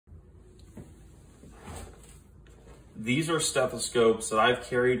These are stethoscopes that I've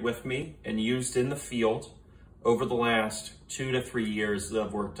carried with me and used in the field over the last 2 to 3 years that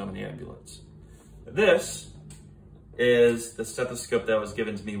I've worked on an ambulance. This is the stethoscope that was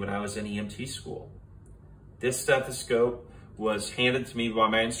given to me when I was in EMT school. This stethoscope was handed to me by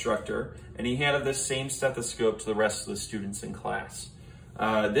my instructor, and he handed this same stethoscope to the rest of the students in class.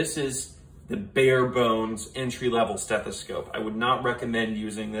 This is the bare bones entry-level stethoscope. I would not recommend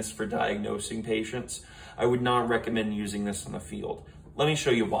using this for diagnosing patients. I would not recommend using this in the field. Let me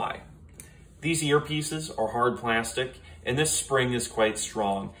show you why. These earpieces are hard plastic, and this spring is quite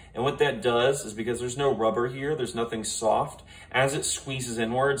strong. And what that does is, because there's no rubber here, there's nothing soft, as it squeezes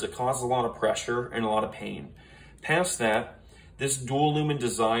inwards, it causes a lot of pressure and a lot of pain. Past that, this dual lumen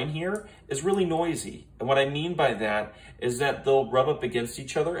design here is really noisy. And what I mean by that is that they'll rub up against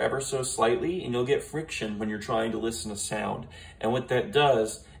each other ever so slightly, and you'll get friction when you're trying to listen to sound. And what that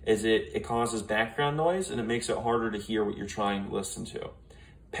does is it causes background noise, and it makes it harder to hear what you're trying to listen to.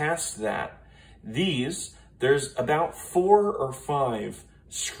 Past that, there's about 4 or 5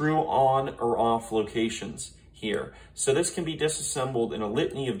 screw on or off locations here. So this can be disassembled in a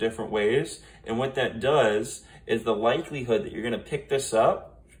litany of different ways. And what that does is the likelihood that you're gonna pick this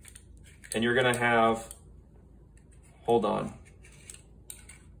up and you're gonna have, hold on.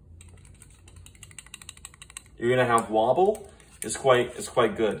 You're gonna have wobble is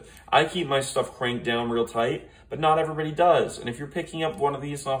quite good. I keep my stuff cranked down real tight, but not everybody does. And if you're picking up one of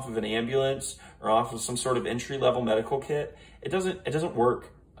these off of an ambulance or off of some sort of entry-level medical kit, it doesn't work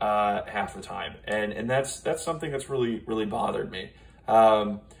half the time. And that's something that's really bothered me.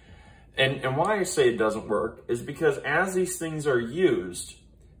 And why I say it doesn't work is because as these things are used,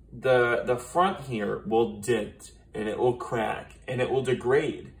 the front here will dent, and it will crack, and it will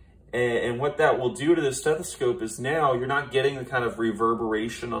degrade. And what that will do to the stethoscope is now you're not getting the kind of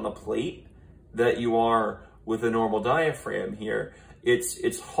reverberation on the plate that you are with a normal diaphragm here.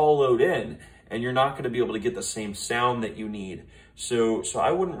 It's hollowed in, and you're not going to be able to get the same sound that you need. So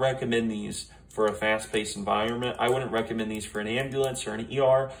I wouldn't recommend these for a fast-paced environment. I wouldn't recommend these for an ambulance or an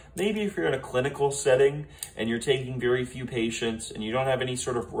ER. Maybe if you're in a clinical setting and you're taking very few patients and you don't have any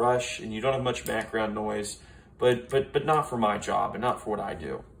sort of rush and you don't have much background noise, but not for my job and not for what I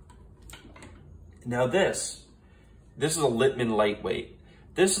do. Now this is a Littmann lightweight.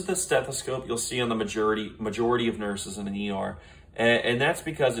 This is the stethoscope you'll see on the majority of nurses in an ER. And that's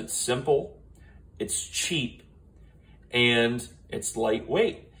because it's simple, it's cheap, and it's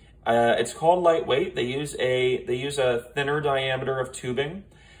lightweight. It's called lightweight. They use a thinner diameter of tubing.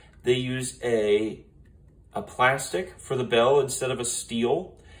 They use a plastic for the bell instead of a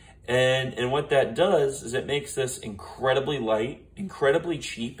steel. And what that does is it makes this incredibly light, incredibly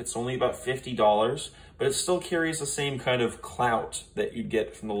cheap. It's only about $50, but it still carries the same kind of clout that you'd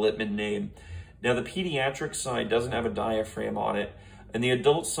get from the Littmann name. Now, the pediatric side doesn't have a diaphragm on it, and the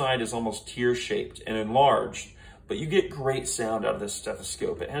adult side is almost tear-shaped and enlarged, but you get great sound out of this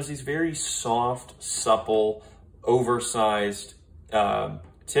stethoscope. It has these very soft, supple, oversized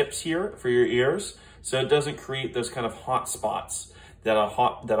tips here for your ears, so it doesn't create those kind of hot spots that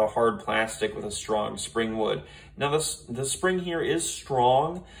a hard plastic with a strong spring would. Now, the spring here is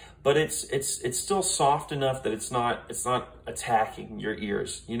strong, but it's still soft enough that it's not attacking your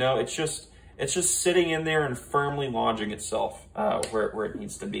ears. You know, it's just sitting in there and firmly lodging itself where it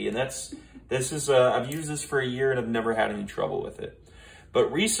needs to be. And I've used this for a year and I've never had any trouble with it.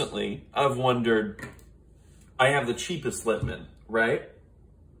 But recently, I've wondered, I have the cheapest Littmann, right?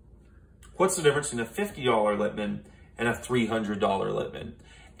 What's the difference between a $50 Littmann and a $300 Littmann?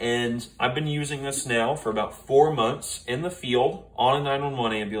 And I've been using this now for about 4 months in the field on a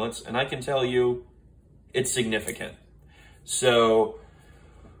 911 ambulance, and I can tell you it's significant. So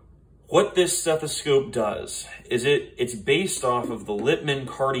what this stethoscope does is it's based off of the Littmann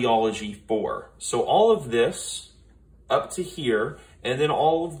Cardiology 4. So all of this up to here, and then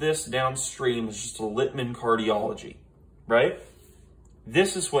all of this downstream is just a Littmann Cardiology, right?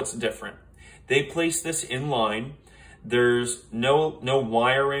 This is what's different. They place this in line. There's no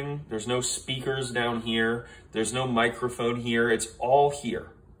wiring. There's no speakers down here. There's no microphone here. It's all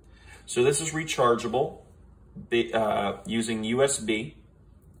here. So this is rechargeable using USB.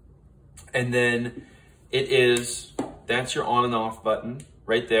 And then that's your on and off button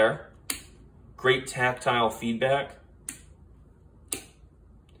right there. Great tactile feedback.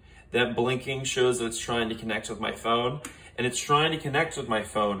 That blinking shows that it's trying to connect with my phone. And it's trying to connect with my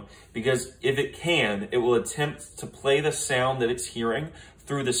phone because if it can, it will attempt to play the sound that it's hearing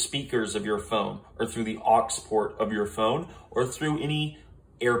through the speakers of your phone or through the aux port of your phone or through any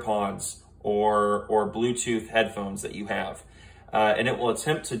AirPods or Bluetooth headphones that you have. and it will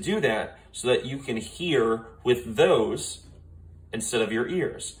attempt to do that so that you can hear with those instead of your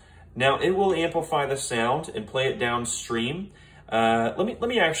ears. Now, it will amplify the sound and play it downstream. Let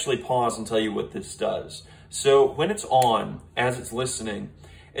me actually pause and tell you what this does. So when it's on, as it's listening,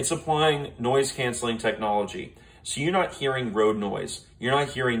 it's applying noise canceling technology. So you're not hearing road noise. You're not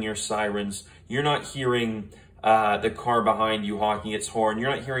hearing your sirens. You're not hearing the car behind you honking its horn. You're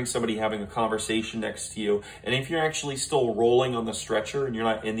not hearing somebody having a conversation next to you. And if you're actually still rolling on the stretcher and you're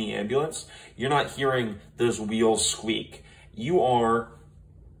not in the ambulance, you're not hearing those wheels squeak. You are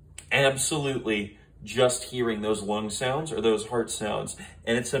absolutely just hearing those lung sounds or those heart sounds.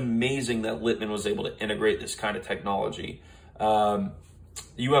 And it's amazing that Littmann was able to integrate this kind of technology.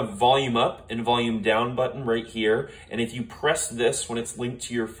 You have volume up and volume down button right here. And if you press this when it's linked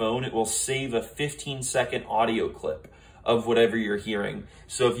to your phone, it will save a 15-second audio clip of whatever you're hearing.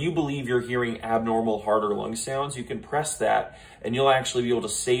 So if you believe you're hearing abnormal heart or lung sounds, you can press that and you'll actually be able to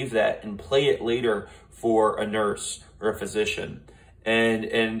save that and play it later for a nurse or a physician.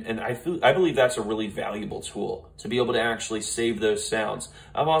 And I believe that's a really valuable tool to be able to actually save those sounds.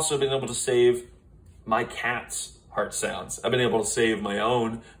 I've also been able to save my cat's heart sounds. I've been able to save my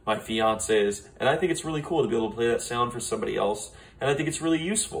own, my fiance's, and I think it's really cool to be able to play that sound for somebody else. And I think it's really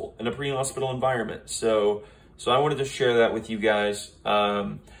useful in a pre-hospital environment. So I wanted to share that with you guys.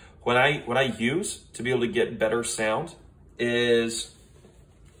 What I use to be able to get better sound is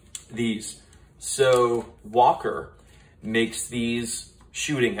these. So Walker makes these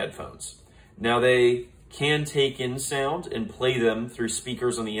shooting headphones. Now they can take in sound and play them through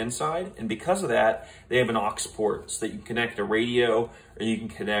speakers on the inside. And because of that, they have an aux port so that you can connect a radio or you can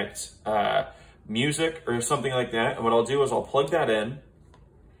connect music or something like that. And what I'll do is I'll plug that in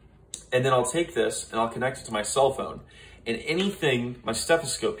and then I'll take this and I'll connect it to my cell phone. And anything my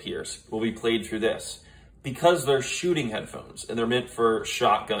stethoscope hears will be played through this. Because they're shooting headphones and they're meant for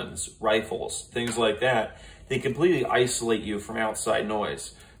shotguns, rifles, things like that, they completely isolate you from outside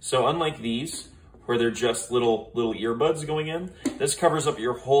noise. So unlike these, where they're just little earbuds going in, this covers up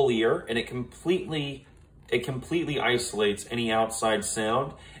your whole ear and it completely isolates any outside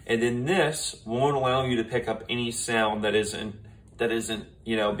sound. And then this won't allow you to pick up any sound that isn't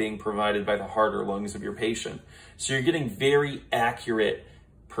being provided by the heart or lungs of your patient. So you're getting very accurate,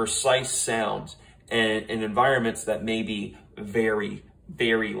 precise sound in environments that may be very,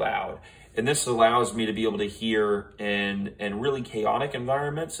 very loud. And this allows me to be able to hear in really chaotic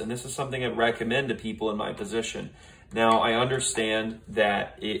environments. And this is something I'd recommend to people in my position. Now, I understand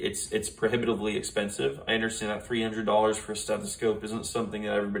that it's prohibitively expensive. I understand that $300 for a stethoscope isn't something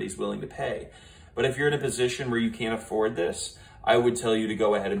that everybody's willing to pay. But if you're in a position where you can't afford this, I would tell you to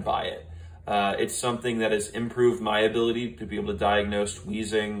go ahead and buy it. It's something that has improved my ability to be able to diagnose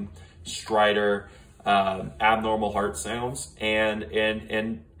wheezing, stridor, abnormal heart sounds, and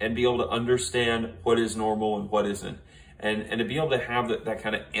be able to understand what is normal and what isn't, and to be able to have that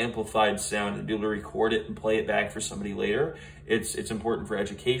kind of amplified sound and be able to record it and play it back for somebody later. It's important for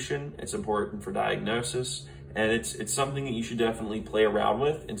education, it's important for diagnosis, and it's something that you should definitely play around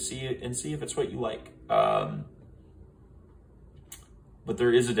with and see if it's what you like. But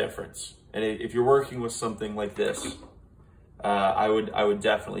there is a difference, and if you're working with something like this, I would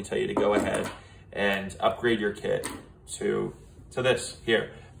definitely tell you to go ahead and upgrade your kit to this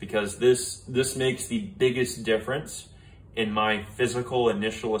here, because this makes the biggest difference in my physical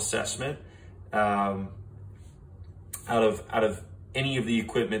initial assessment out of any of the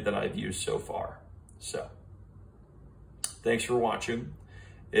equipment that I've used so far. So thanks for watching.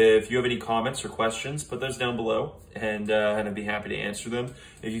 If you have any comments or questions, put those down below, and I'd be happy to answer them.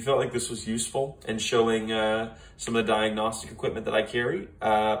 If you felt like this was useful in showing some of the diagnostic equipment that I carry,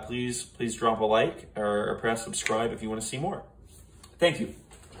 please drop a like or press subscribe if you want to see more. Thank you.